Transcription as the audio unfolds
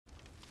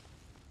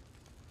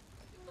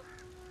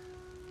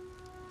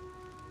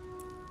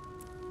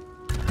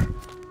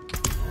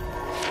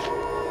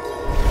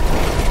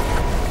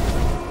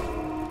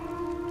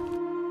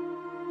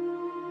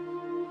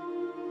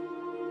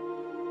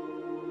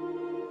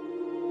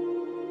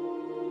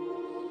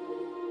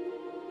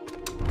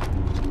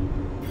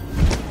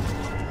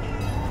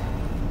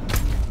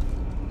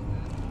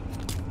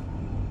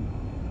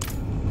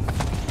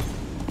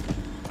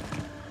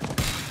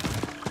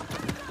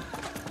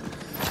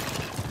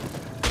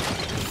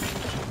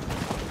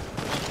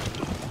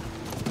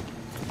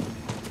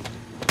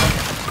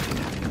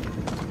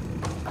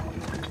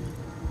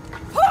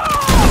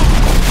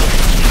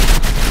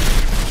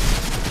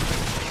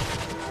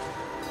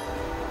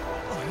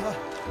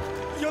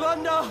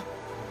Anna!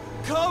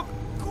 Come!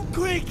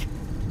 Quick!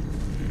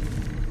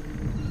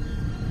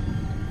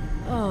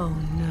 Oh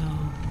no.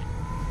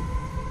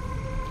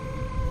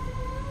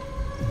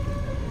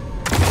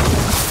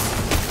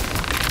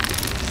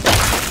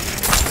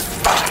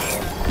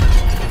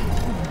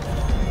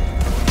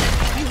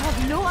 You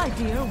have no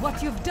idea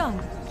what you've done.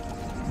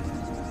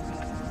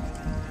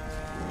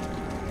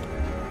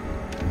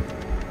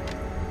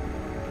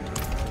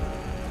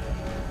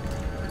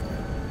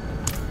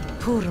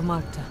 Poor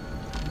Marta.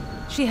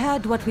 She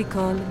had what we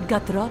call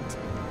gut rot,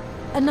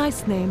 a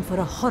nice name for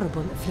a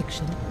horrible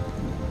affliction.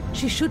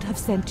 She should have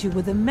sent you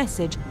with a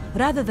message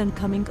rather than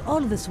coming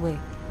all this way.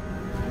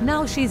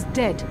 Now she's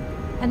dead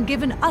and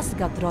given us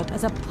gut rot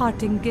as a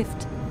parting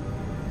gift.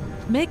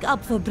 Make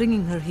up for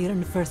bringing her here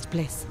in the first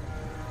place.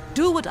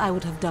 Do what I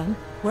would have done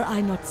were I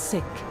not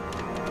sick.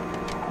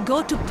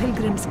 Go to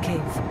Pilgrim's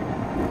Cave.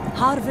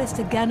 Harvest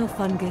a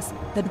ganofungus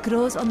that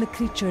grows on the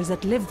creatures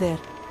that live there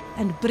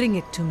and bring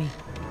it to me.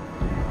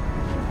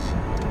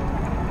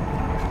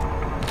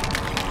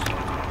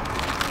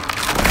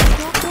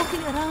 Stop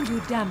walking around,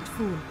 you damned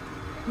fool.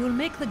 You'll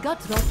make the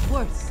gut rot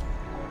worse.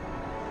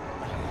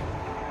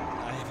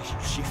 I have a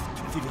shift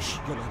to finish,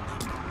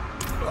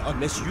 Yolanda.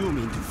 Unless you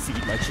mean to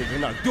feed my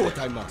children, I'll do what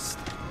I must.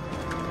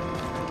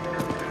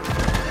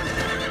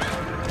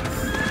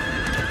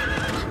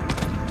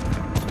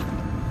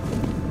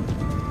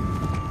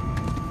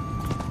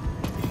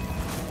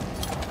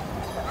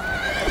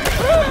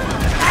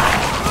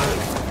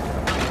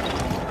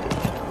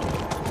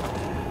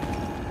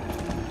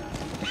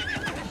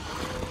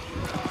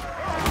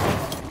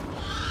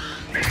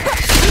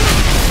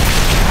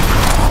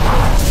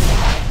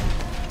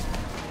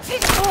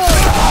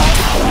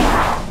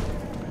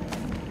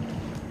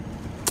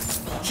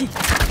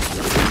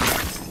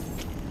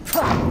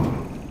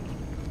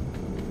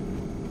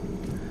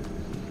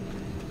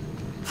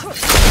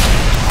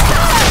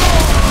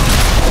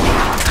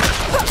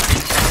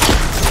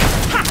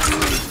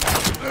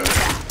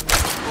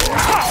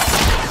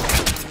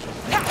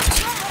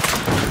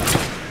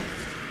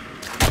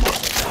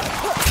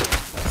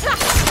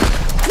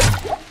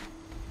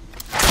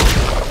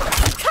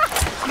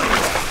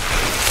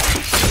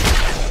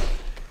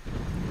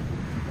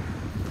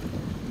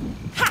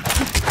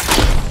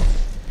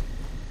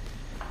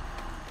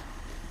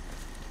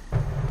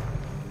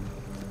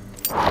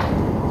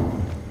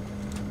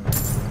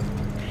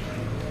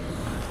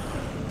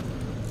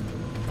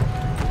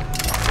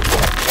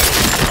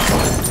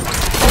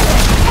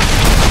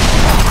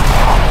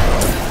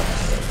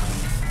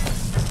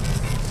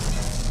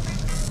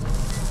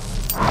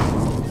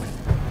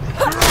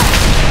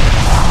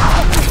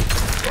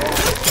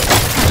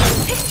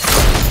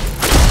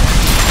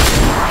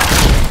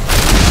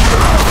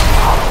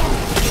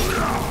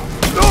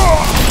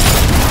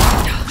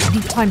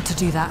 Time to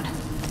do that.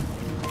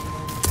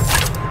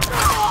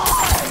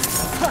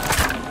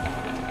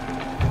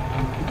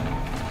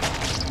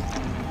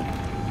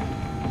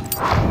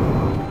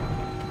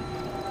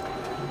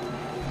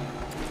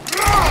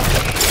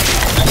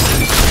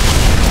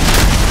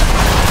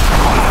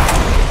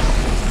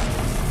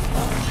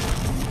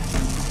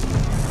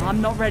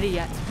 I'm not ready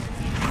yet.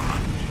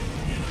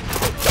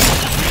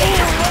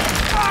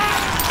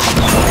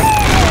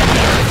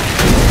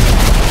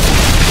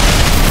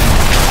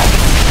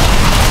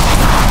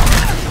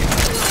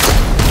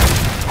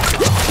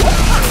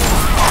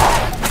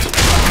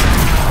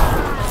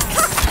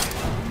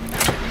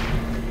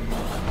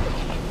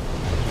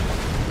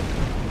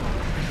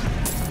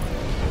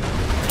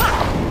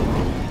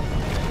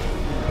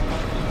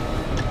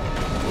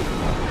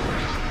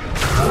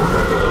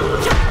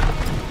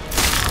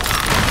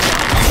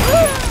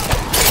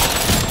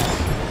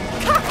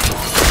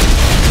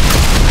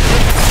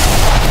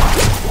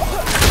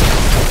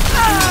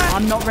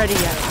 I'm not ready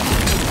yet.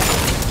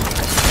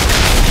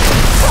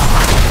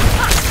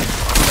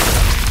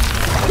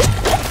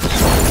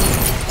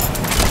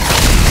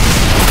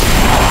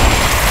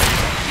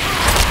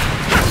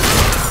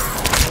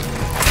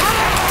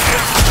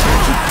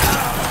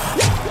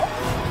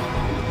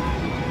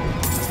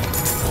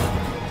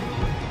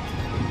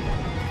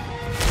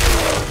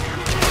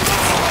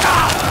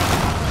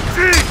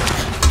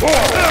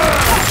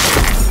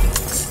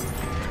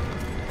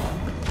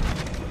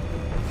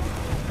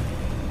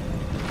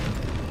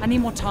 I need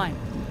more time.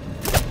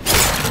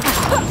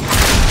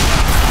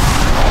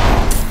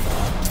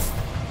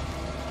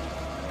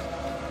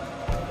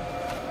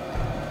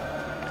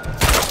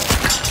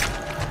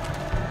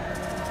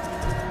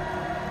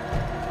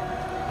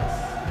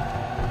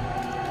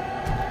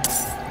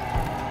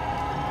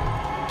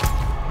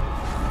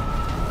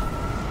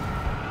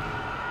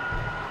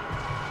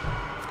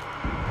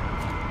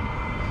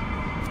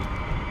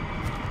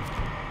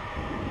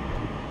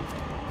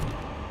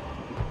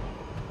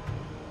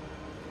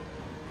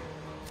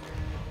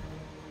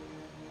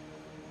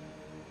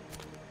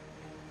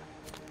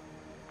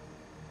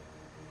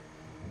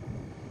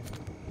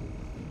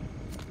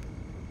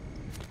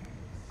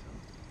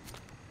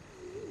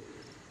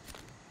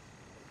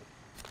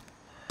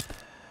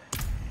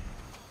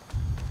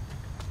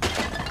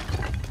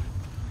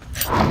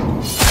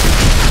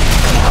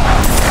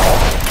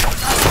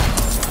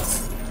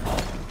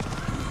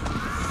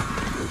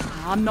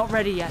 I'm not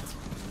ready yet.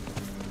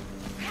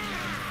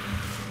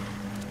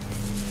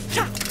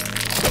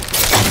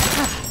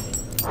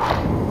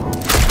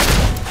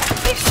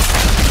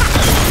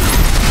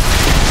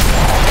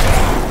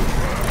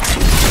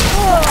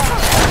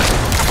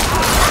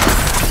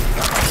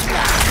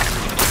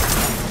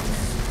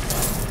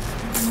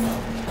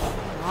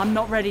 I'm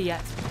not ready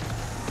yet.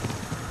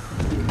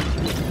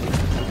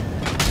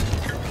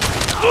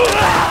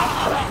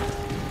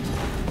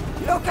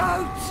 Look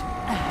out!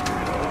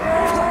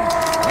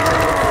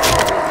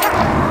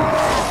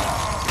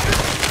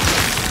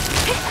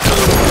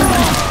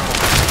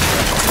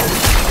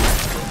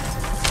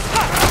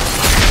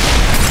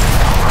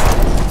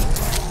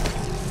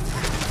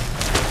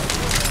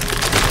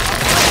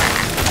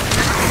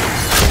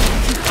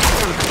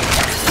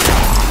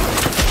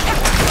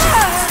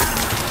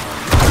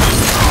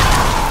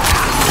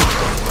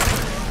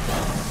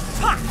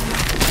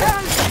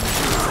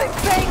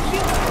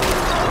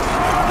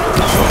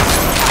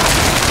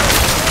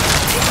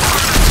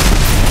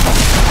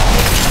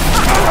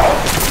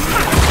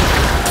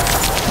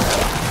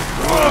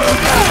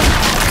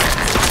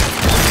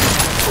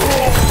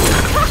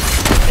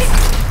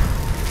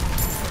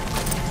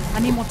 I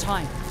need more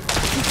time.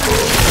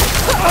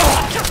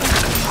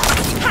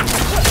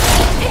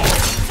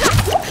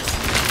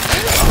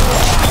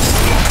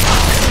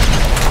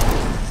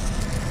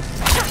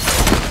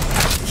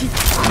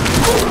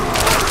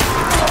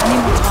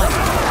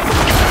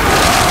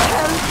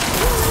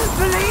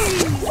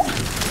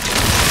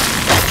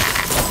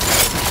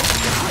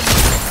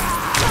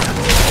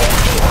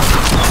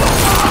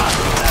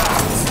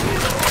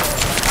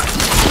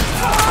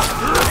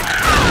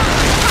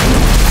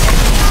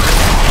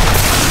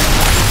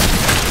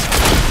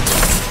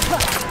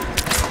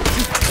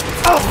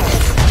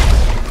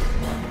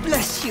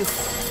 Bless you.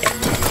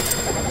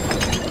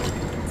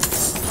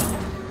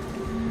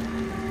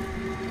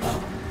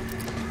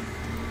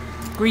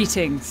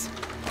 Greetings.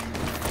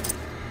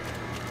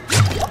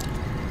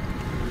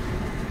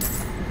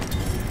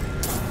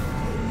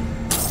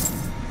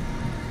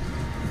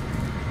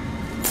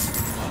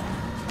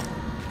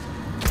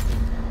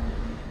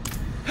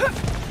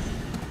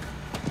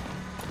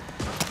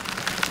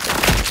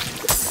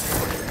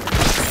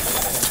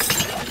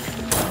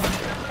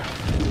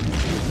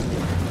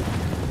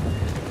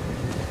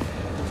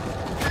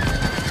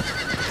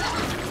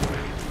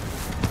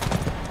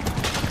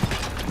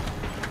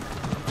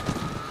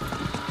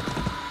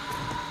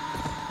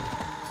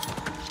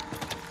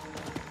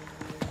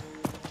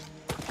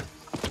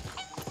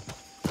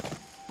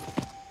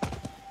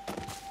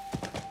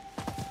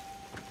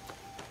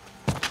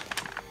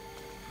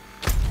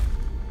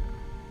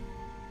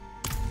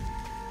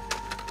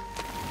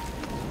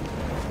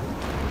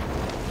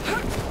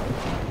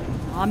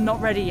 I'm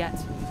not ready yet.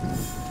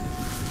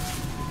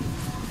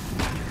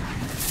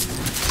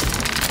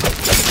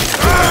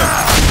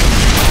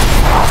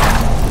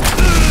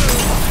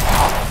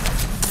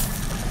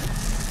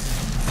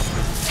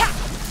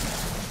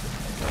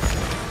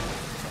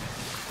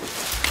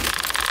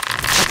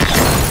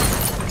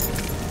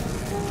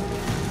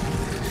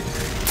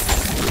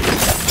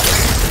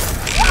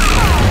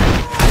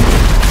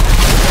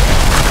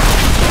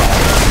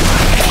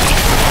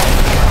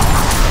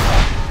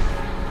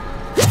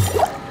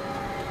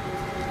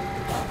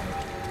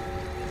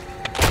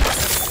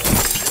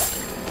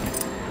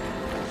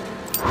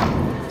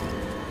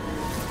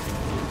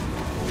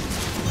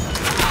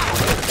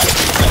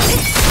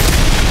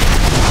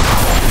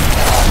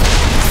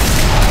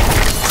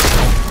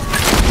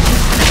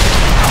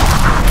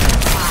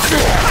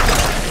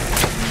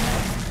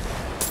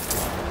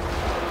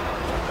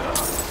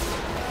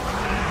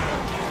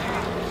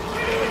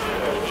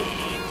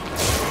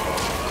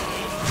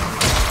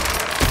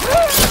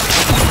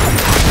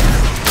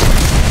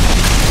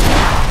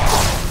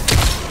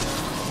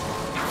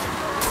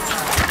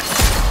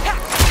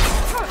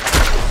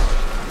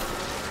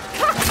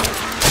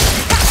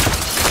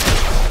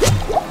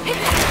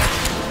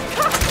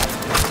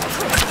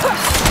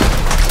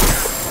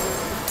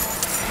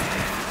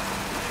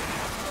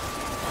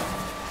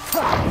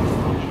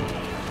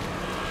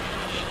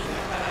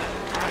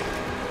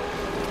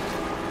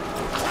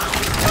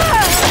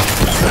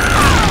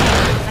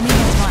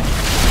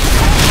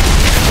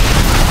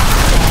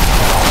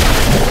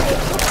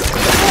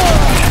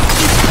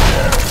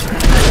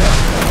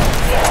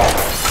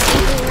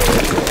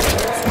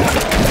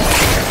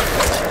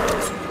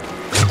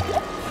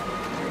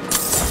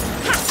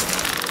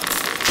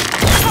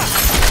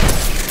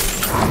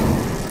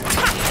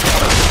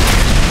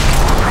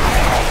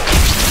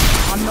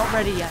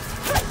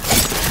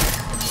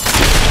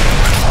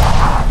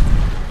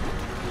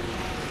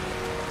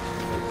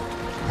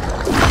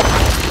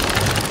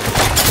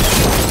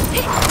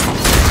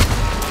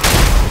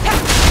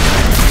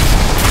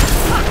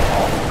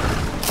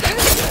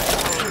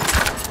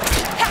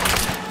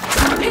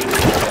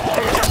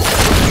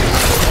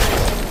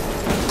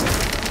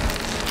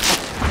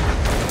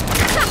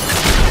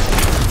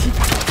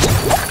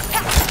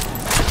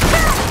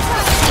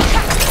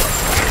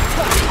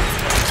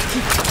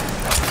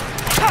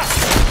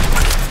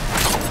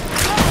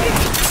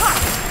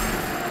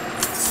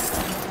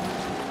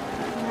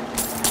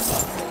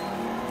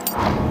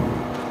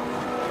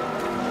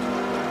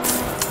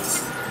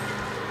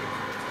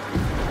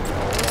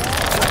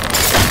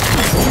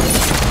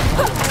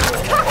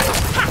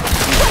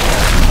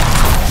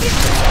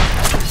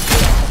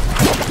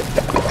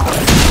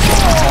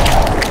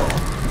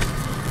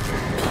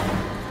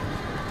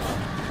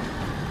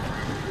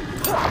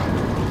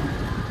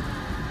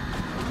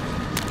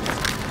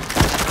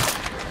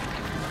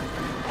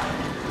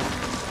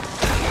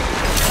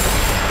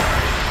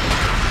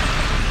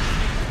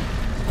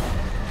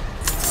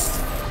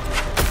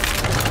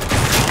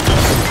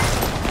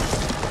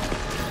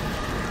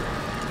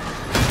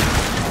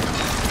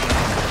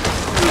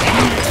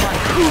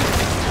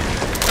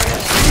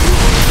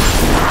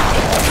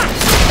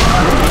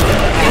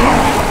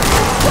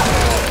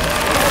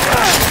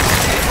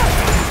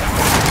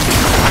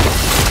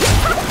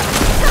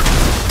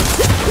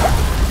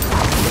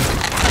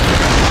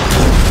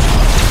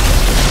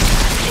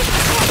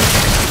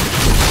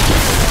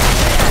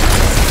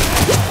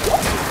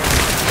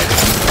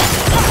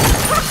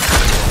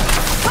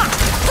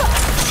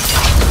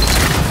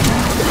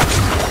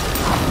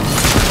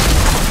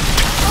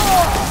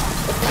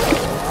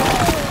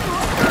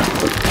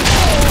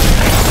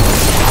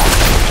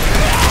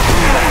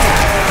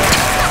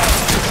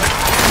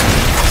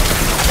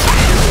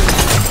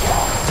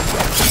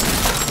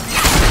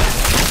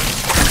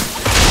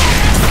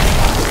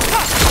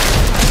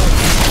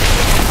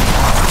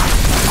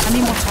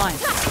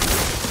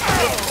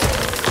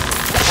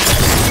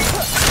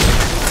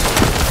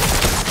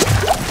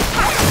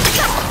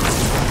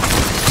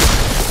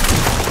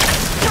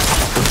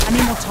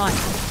 time.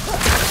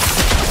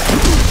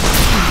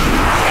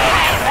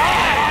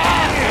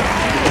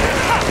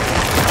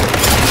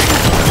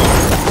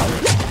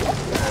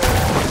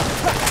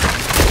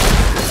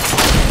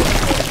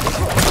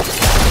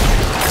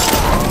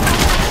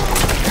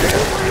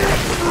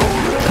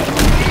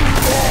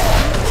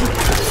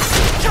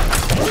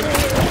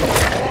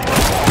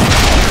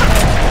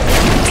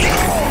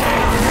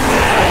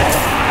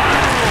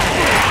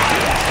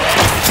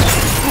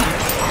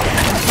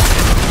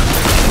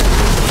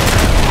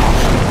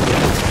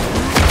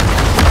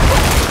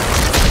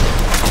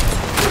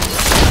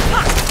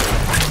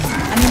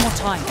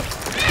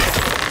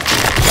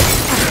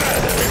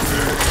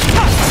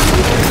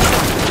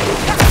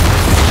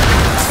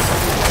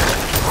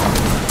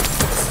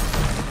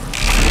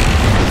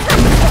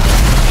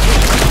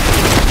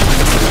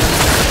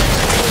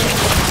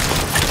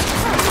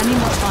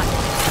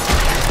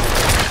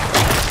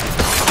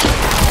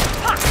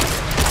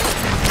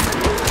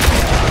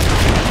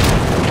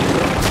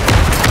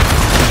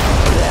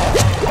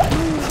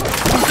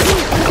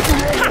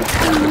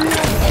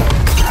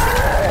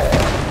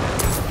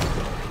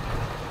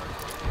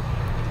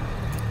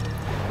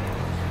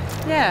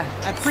 Yeah,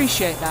 I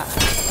appreciate that.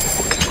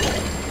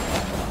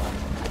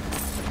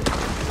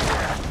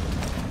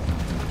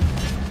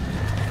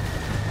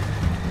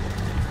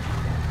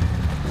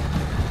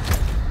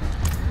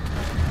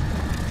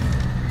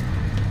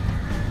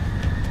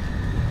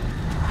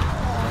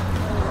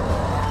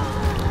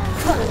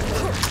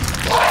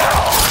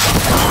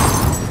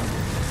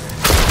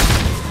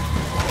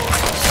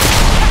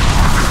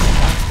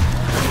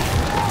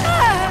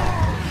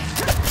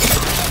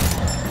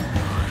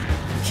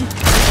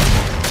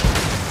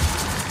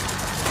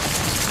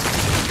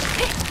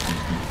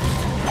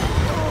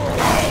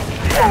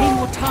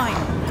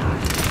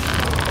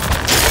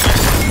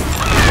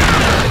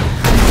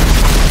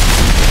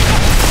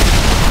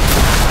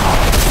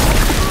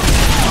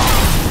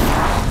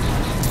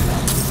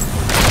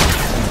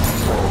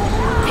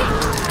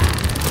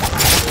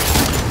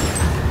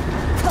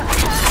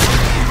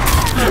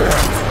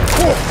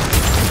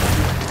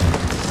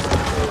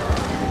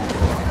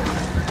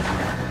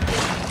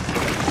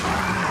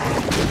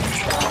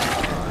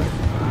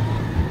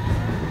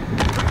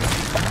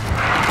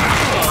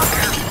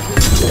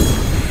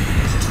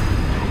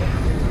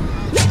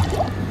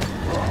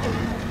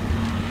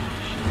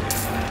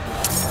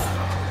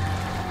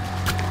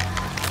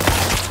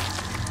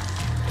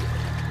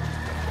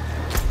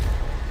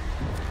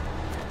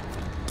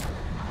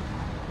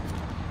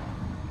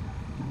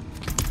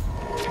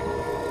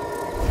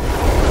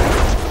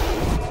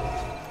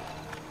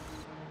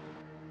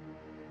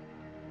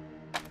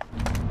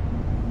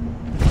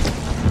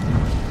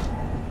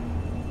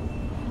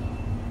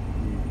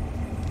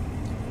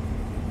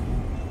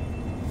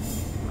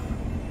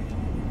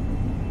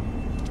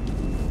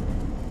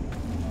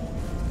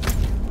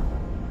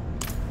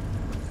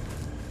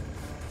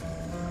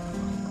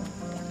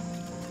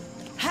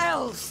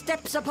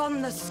 Steps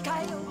upon the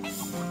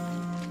scales.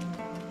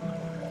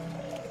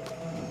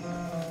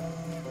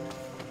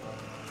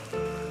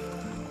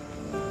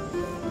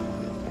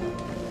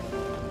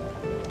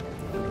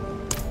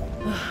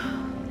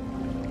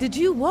 Did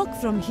you walk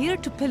from here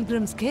to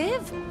Pilgrim's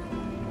Cave?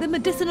 The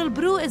medicinal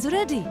brew is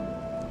ready.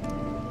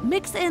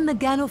 Mix in the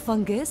Gano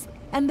fungus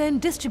and then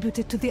distribute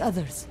it to the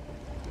others.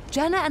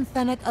 Janna and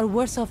Fennec are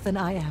worse off than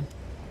I am.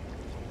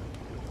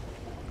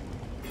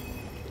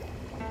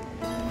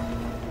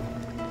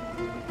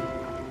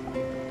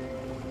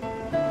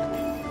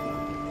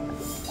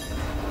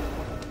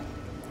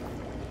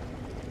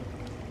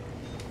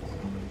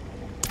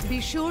 Be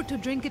sure to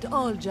drink it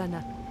all,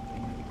 Janna.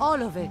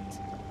 All of it.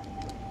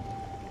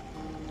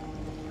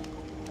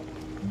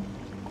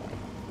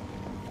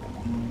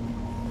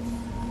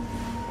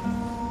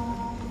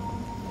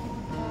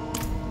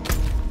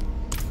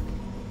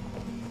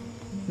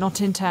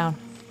 Not in town.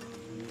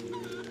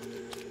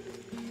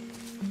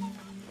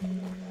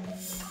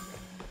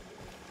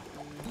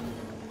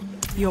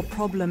 Your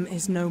problem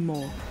is no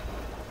more.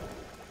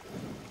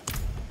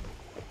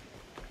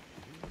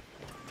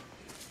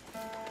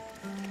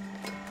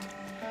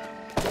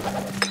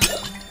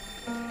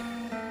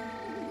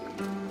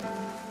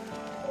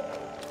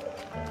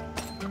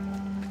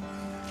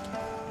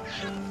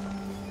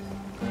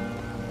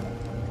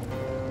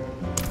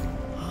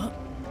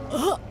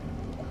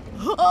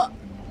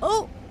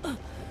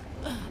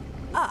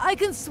 I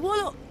can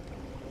swallow.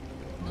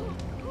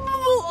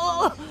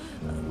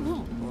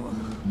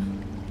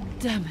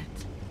 Damn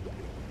it.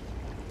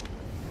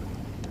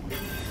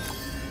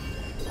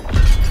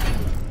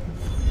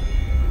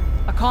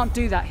 I can't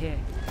do that here.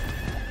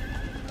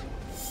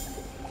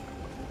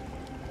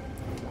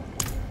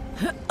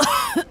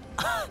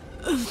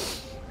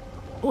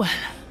 Well,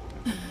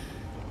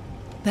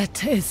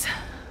 that is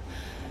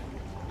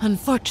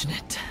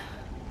unfortunate.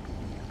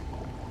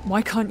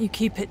 Why can't you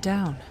keep it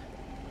down?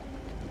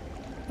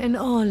 In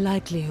all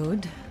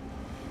likelihood,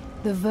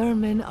 the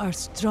vermin are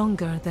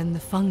stronger than the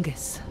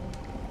fungus.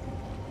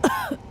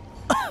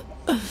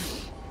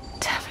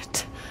 Damn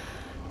it.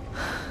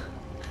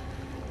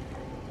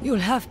 You'll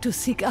have to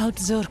seek out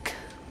Zurk.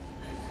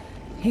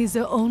 He's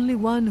the only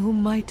one who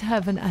might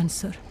have an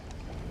answer.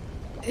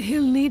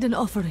 He'll need an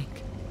offering.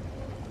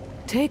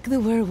 Take the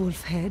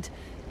werewolf head,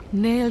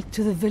 nailed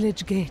to the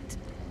village gate.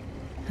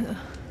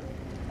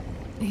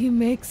 He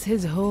makes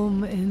his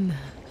home in...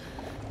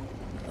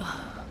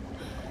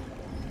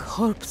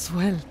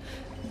 Corpsewell,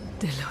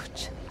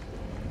 Deloach.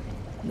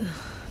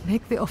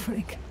 Make the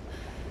offering.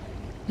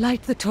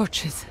 Light the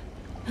torches.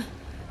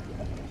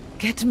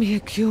 Get me a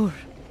cure.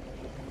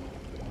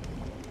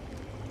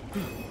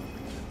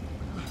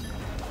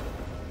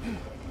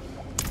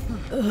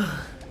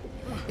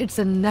 It's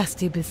a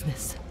nasty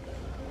business.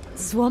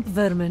 Swamp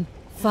vermin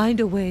find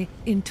a way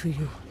into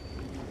you.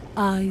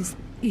 Eyes,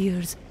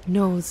 ears,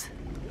 nose.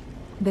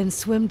 Then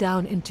swim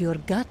down into your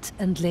gut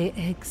and lay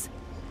eggs.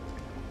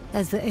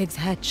 As the eggs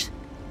hatch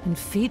and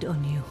feed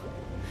on you,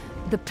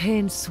 the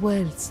pain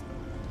swells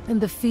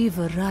and the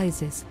fever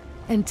rises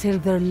until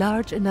they're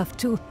large enough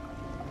to...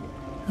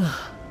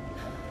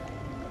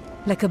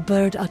 like a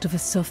bird out of a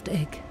soft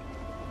egg.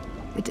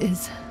 It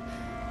is...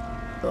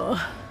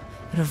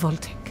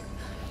 revolting.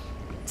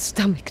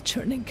 Stomach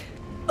churning.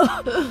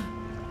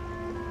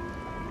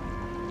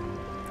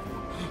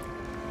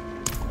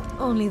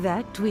 Only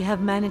that we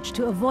have managed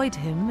to avoid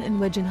him in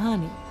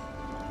Wedgenhani.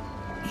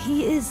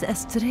 He is a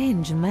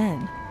strange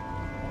man,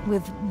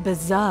 with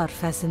bizarre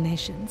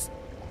fascinations,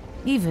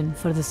 even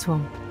for the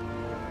swamp.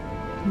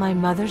 My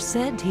mother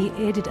said he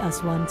aided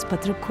us once,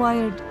 but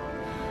required...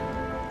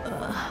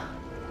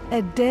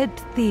 a dead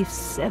thief's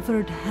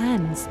severed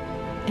hands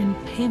in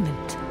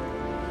payment.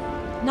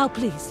 Now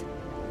please.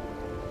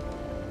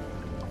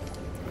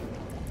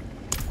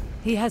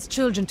 He has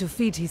children to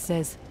feed, he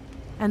says,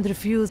 and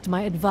refused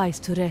my advice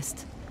to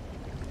rest.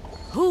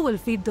 Who will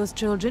feed those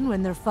children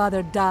when their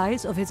father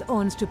dies of his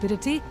own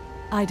stupidity?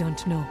 I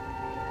don't know.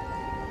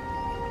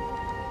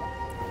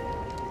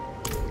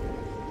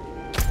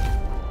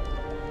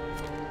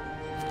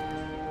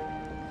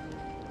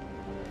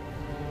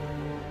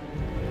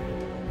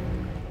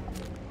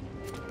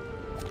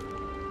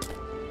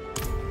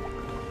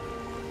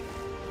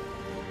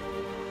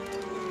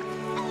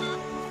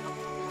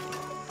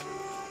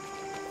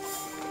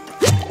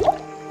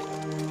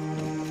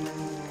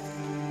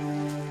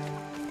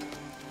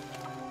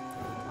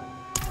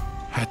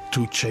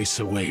 To chase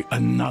away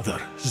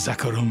another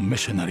Zakarum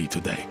missionary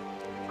today.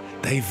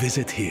 They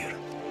visit here,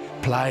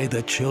 ply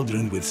the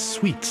children with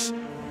sweets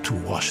to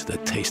wash the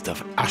taste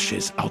of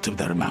ashes out of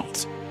their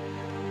mouths.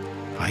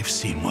 I've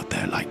seen what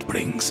their light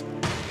brings.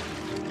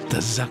 The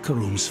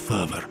Zakarum's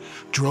fervor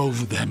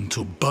drove them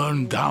to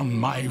burn down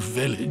my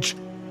village.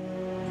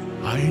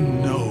 I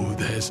know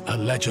there's a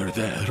ledger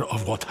there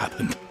of what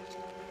happened.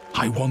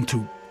 I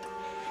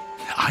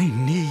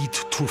need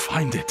to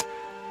find it.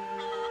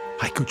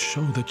 I could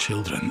show the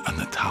children and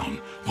the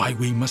town why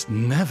we must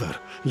never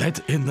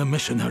let in the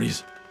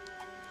missionaries.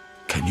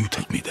 Can you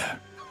take me there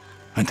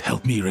and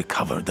help me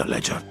recover the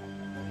ledger?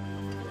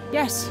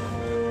 Yes.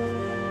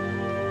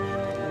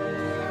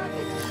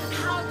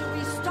 How do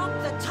we stop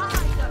the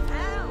tide of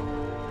hell?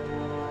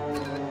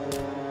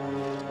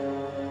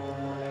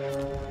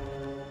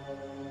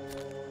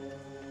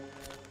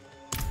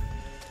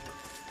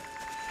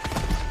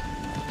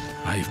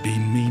 I've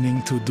been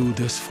meaning to do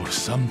this for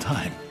some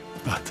time,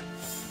 but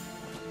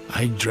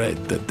I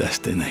dread the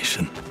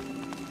destination.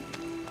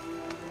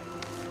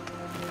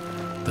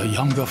 The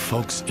younger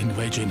folks in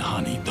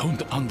Wedgenhani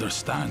don't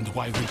understand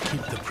why we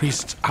keep the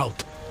priests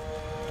out.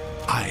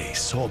 I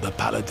saw the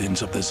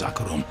paladins of the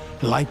Zakarum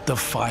light the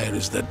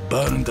fires that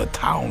burned the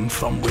town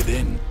from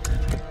within,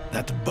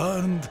 that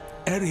burned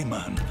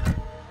Eriman.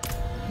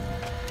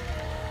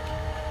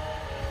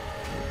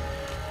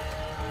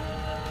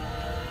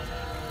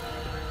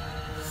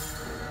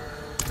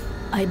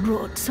 I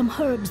brought some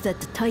herbs that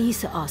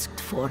Thaisa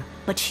asked for,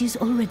 but she's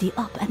already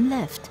up and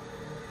left.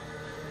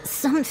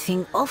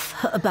 Something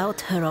off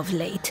about her of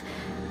late.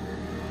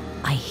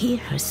 I hear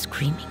her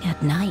screaming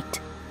at night.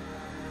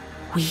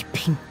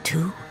 Weeping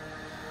too.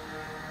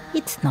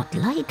 It's not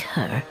like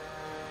her.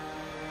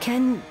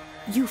 Can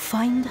you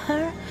find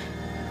her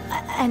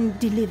and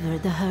deliver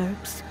the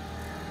herbs?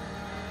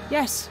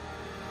 Yes.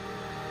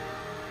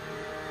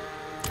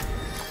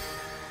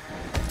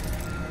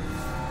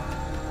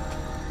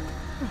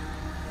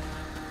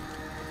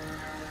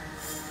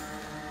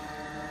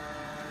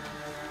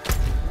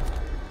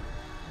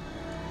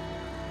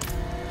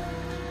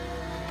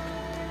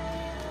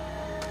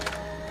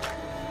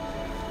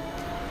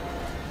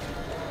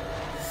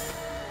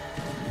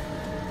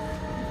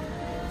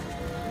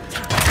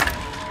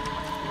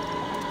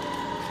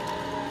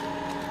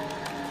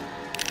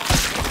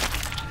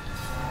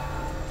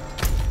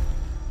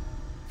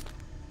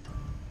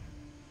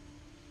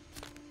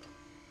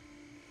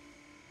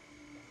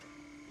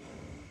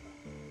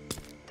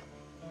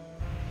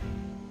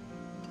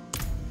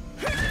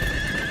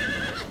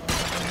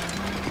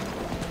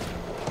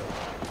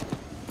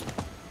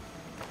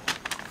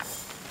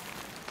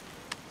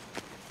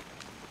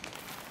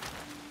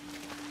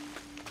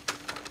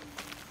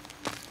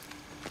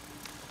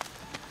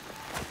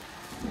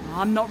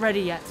 I'm not ready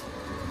yet.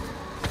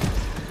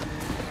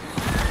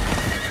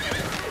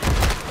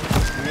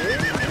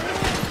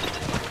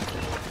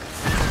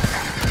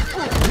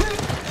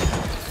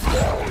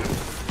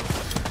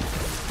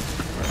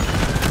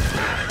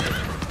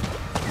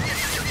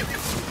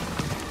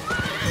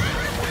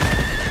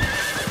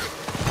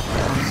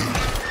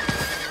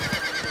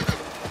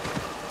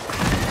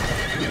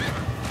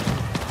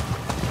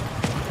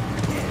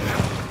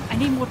 I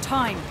need more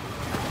time.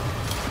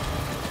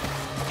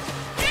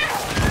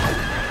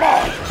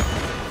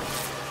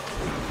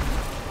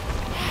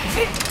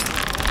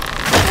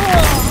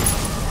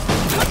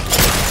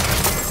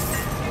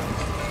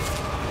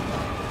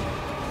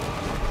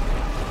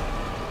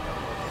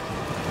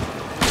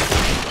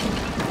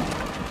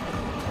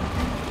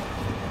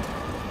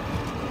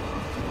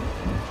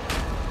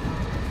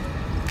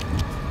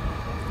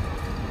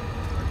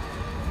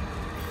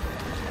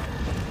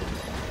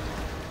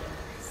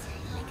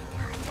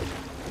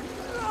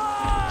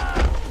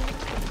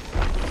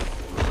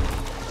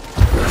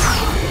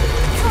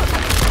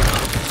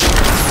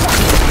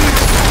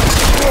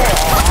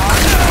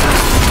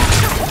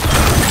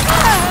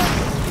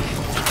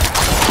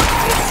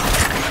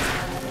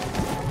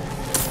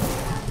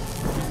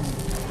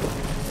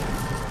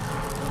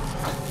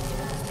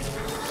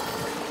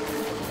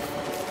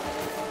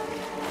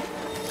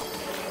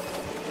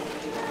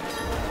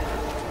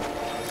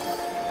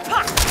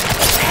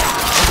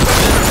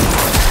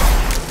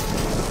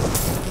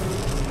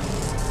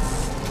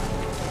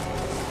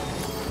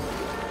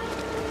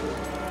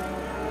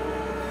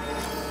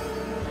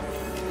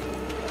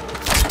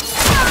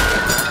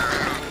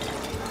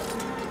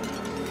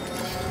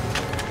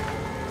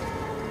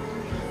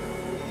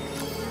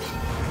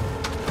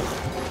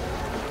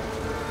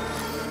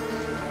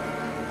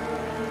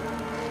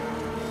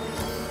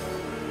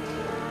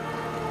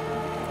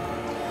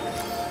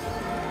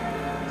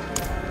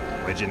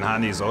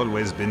 Honey's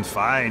always been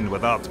fine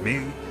without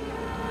me.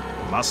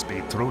 Must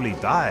be truly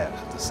dire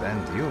to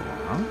send you,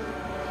 huh?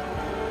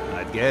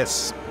 I'd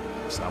guess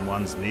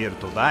someone's near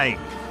to dying.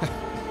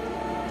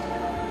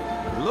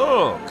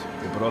 Look,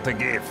 you brought a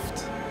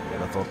gift.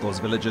 Never thought those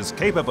villagers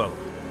capable.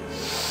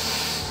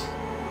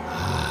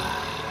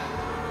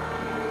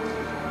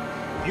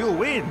 New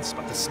winds,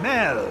 but the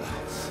smell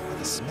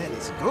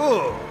is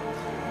good.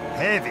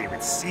 Heavy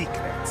with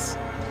secrets.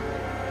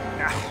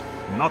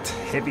 Not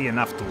heavy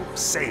enough to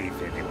save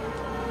anyone.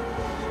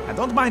 I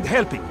don't mind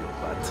helping you,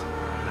 but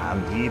I'll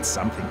need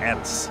something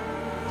else.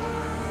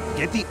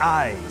 Get the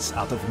eyes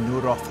out of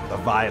Nuroth the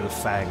Vile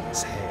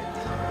Fang's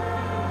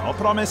head. No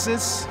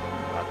promises,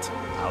 but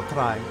I'll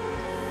try.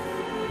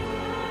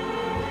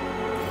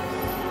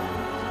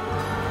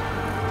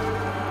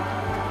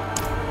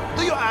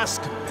 Do you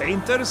ask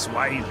painters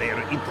why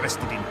they're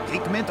interested in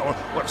pigment, or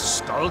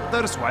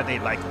sculptors why they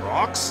like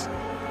rocks?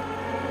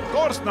 Of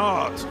course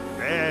not.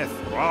 Death,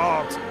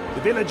 rot.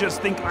 The villagers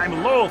think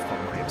I'm low for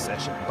my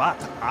obsession,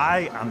 but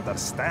I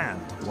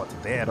understand what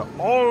they're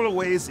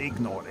always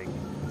ignoring.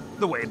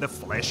 The way the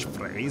flesh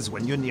frays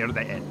when you're near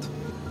the end.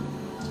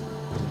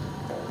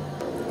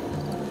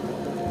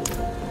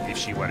 If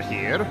she were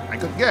here, I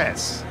could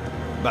guess.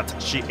 But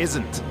she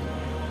isn't.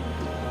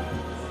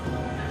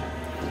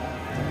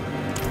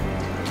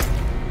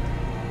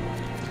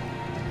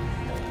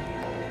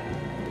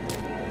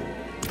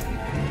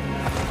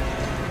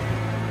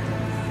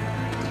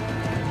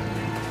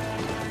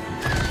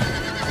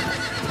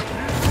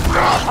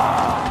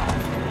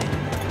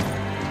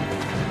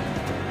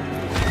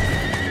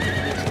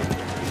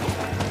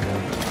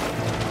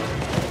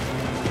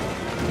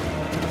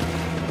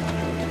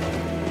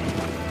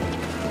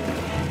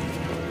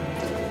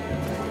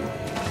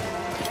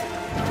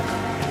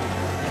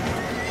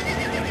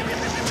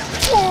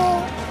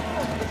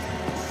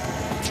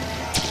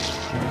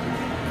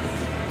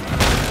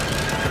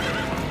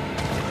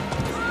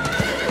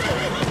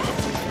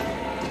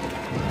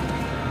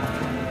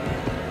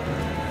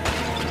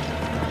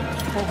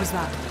 What was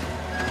that?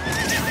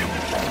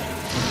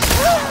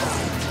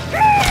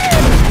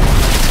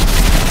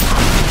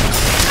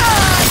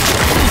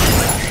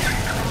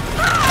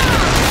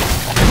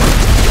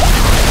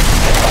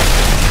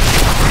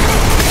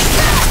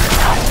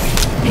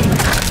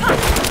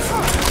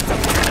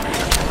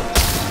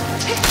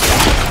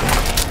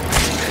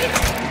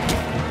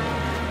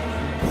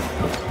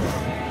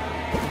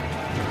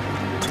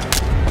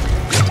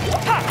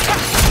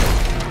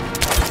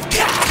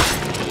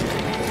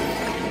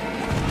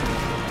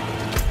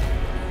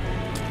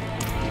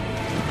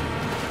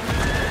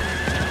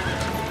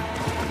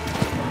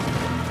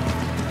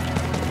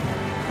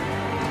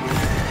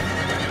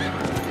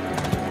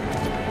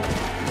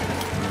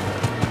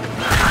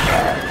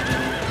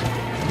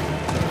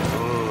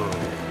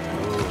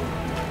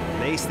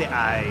 Place the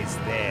eyes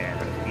there,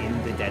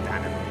 in the dead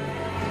animal.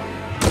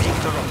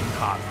 Make the rotten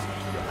heart.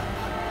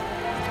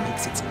 It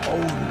makes its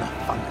own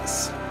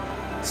fungus.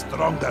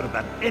 Stronger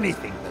than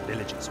anything the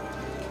villagers would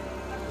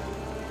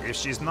make. If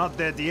she's not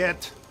dead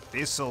yet,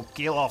 this'll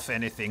kill off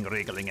anything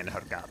wriggling in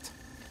her gut.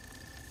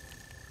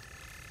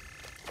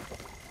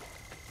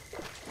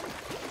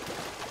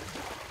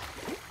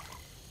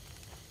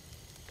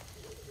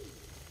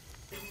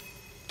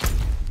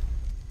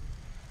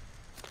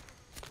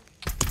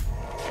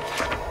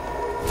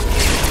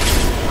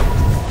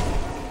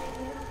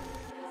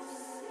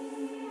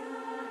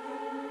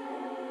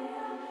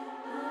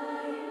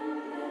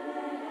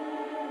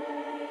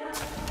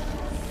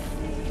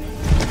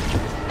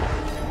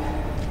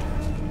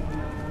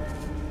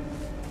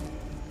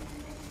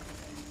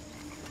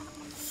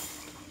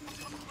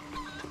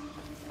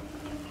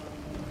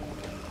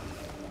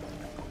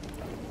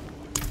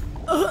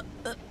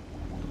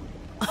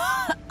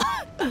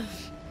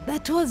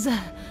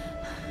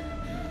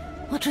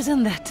 What was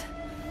in that?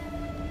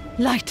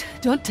 Light,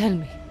 don't tell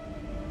me.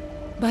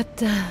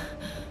 But,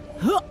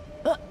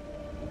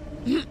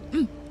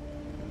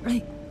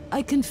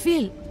 I can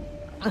feel...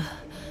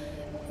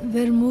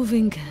 they're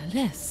moving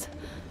less.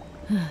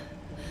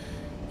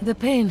 The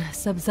pain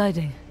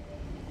subsiding.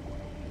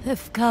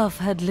 If Kalf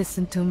had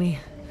listened to me,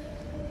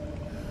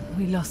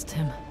 we lost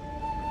him.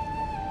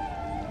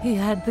 He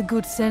had the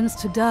good sense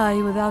to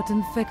die without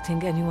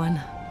infecting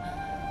anyone.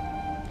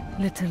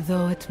 Little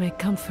though it may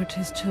comfort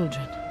his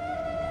children.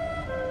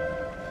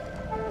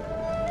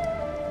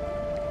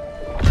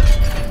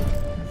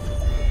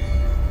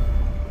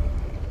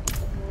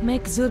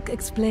 Make Zurk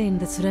explain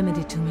this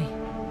remedy to me.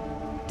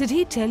 Did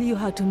he tell you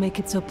how to make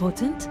it so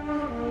potent?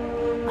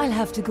 I'll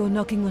have to go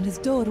knocking on his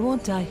door,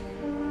 won't I?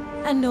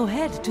 And no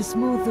head to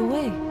smooth the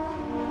way.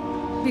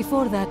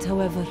 Before that,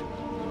 however,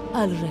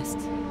 I'll rest.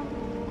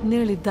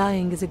 Nearly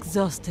dying is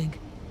exhausting.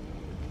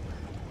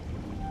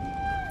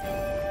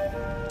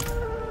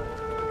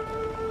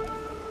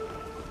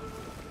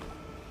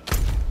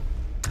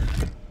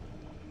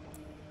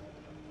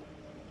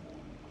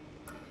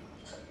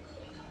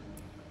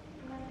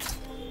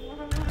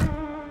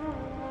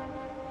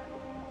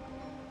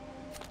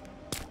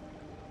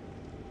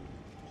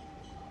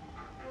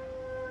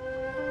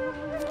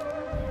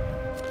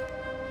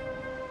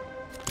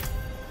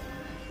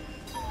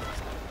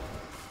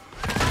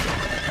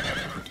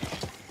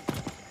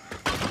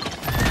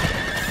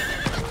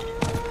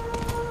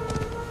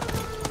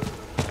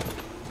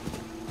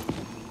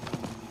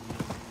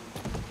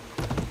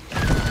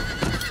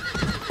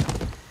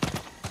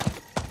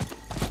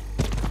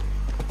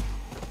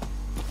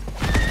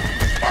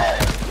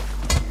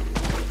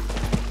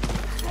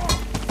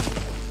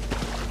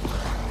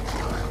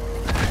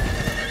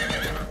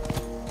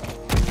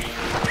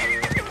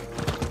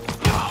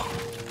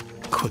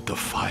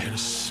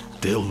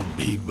 Still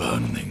be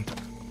burning.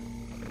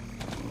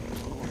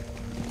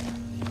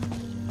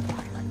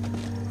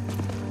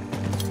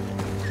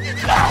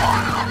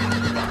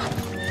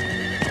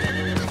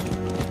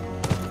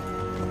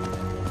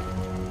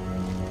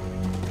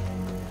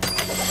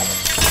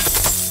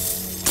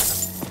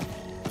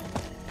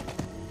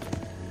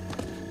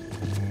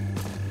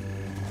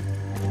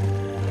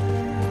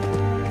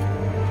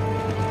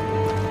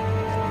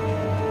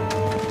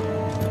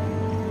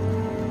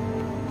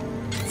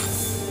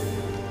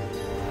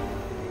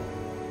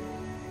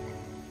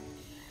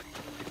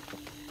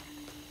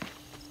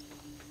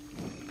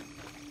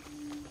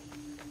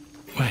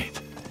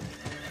 Wait,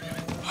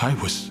 I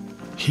was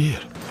here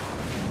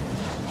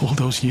all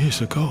those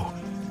years ago,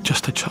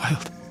 just a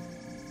child.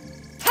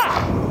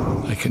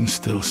 I can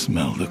still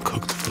smell the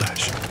cooked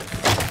flesh.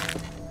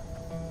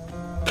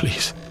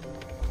 Please,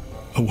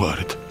 a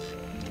word.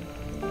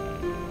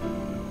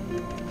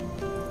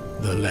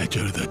 The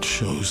ledger that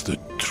shows the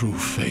true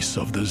face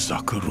of the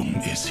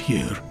Zakarum is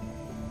here.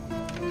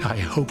 I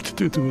hoped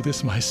to do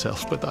this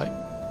myself, but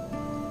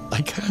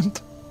I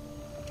can't.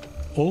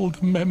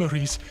 Old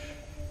memories.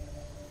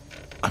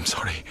 I'm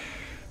sorry,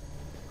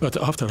 but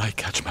after I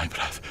catch my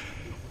breath,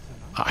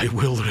 I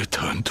will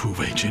return to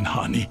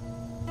Vejinhani.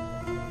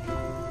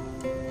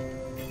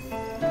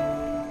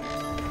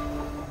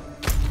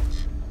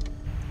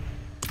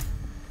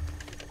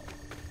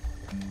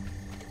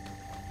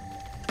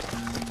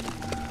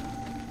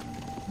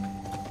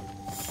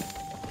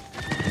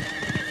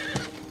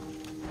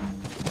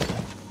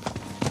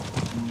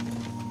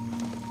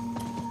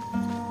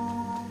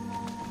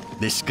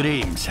 The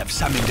Screams have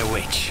summoned a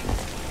witch.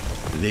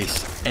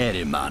 This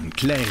Eriman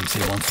claims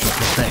he wants to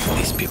protect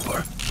these people,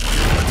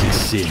 but his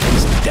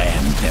sins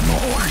damn them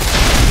all.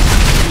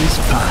 His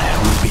fire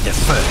will be the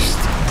first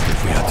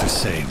if we are to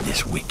save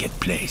this wicked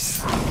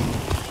place.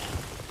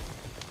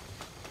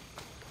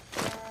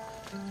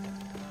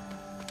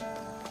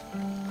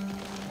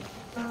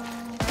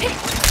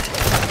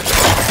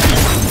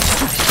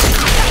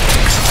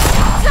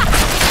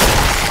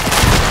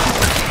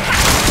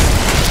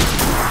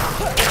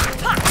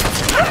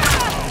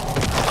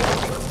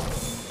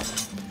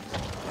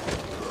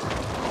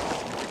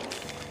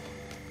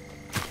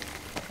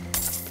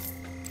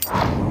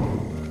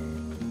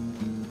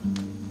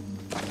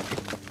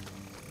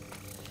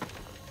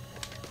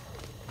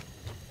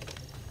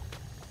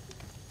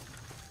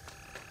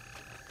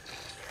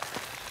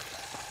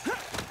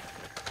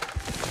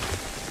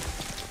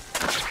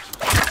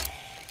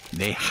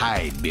 They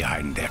hide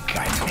behind their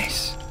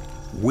kindness.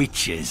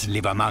 Witches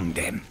live among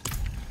them.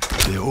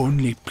 They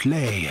only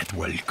play at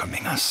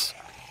welcoming us.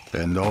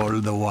 And all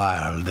the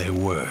while they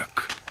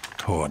work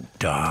toward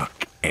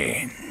dark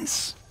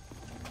ends.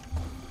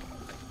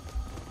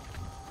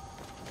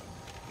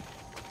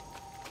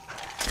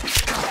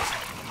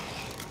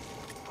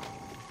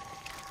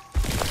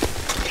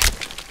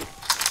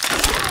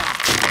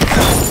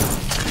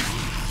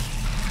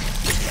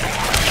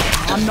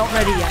 I'm not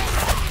ready yet.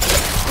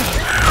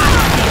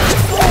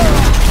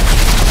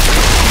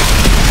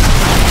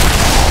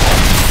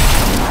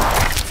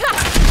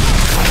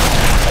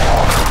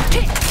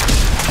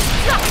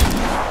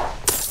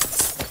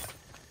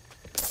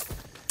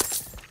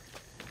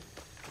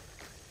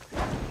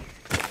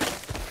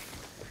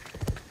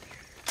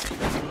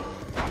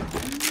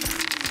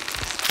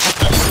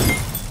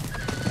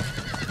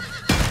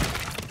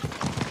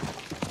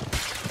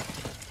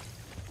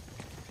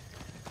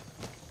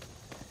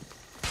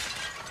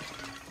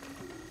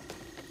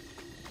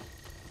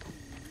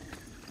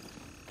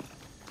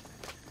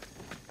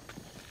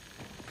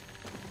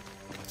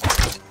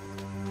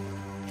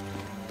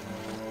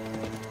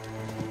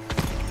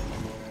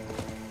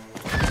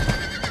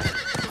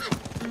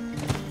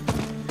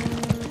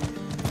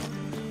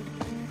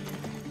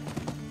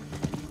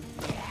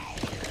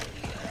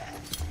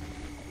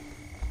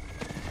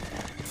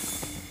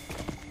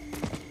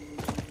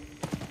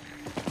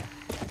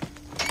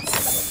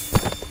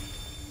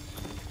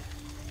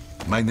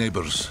 My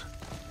neighbors,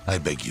 I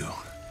beg you.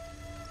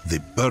 The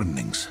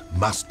burnings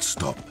must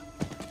stop.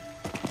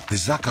 The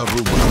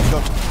Zakarum are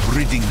not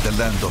ridding the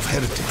land of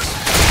heretics.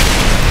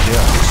 They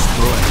are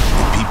destroying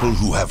the people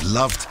who have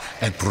loved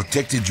and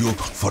protected you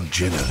for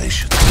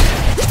generations.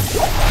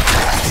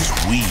 It is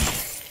we,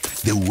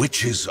 the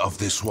witches of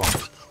the swamp,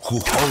 who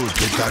hold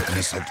the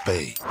darkness at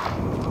bay.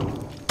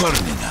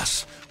 Burning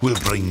us will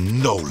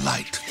bring no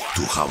light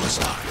to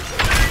Hawazar.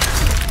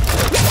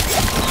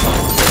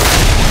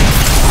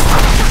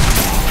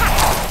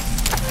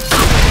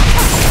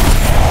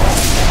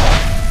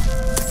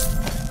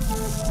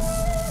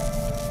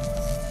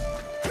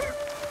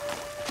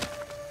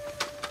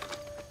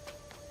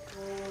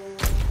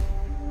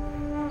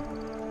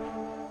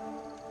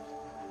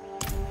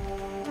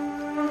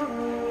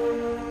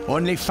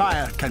 Only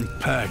fire can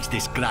purge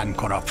this grand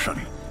corruption,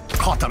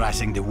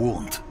 cauterizing the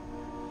wound.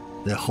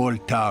 The whole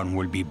town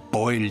will be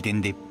boiled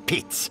in the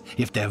pits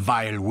if the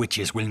vile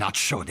witches will not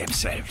show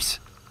themselves.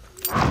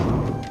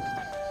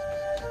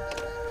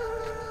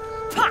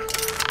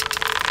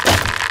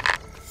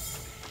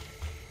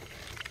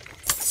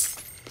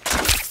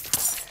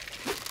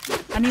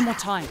 I need more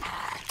time.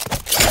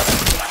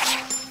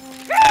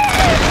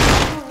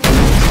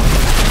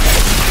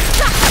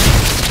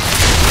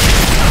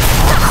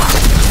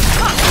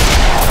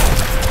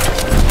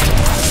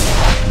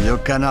 You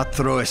cannot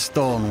throw a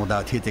stone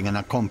without hitting an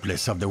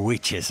accomplice of the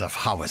witches of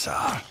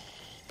Hawazar.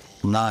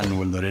 None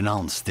will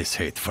renounce this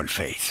hateful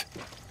faith,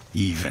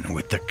 even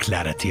with the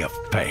clarity of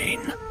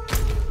pain.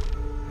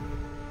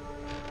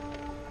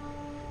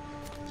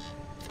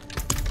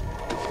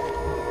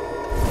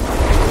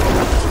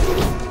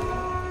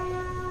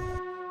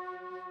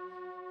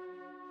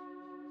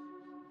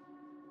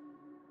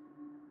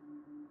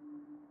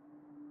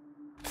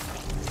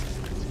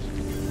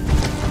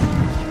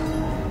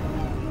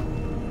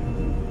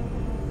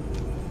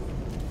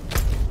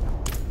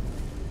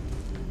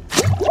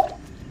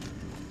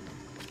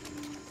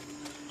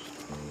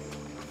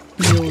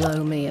 You'll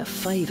owe me a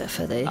favor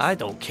for this. I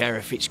don't care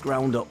if it's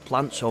ground up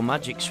plants or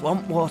magic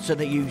swamp water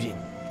they're using.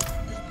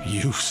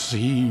 You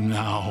see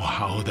now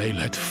how they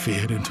let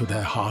fear into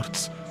their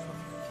hearts,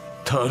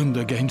 turned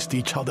against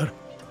each other.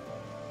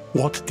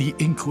 What the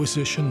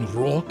Inquisition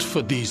wrought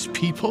for these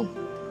people?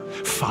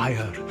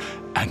 Fire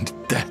and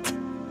death.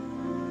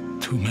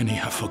 Too many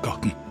have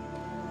forgotten.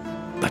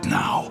 But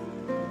now,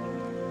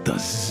 the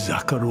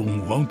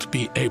Zakarum won't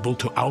be able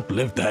to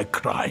outlive their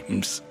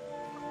crimes.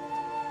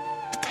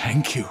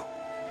 Thank you.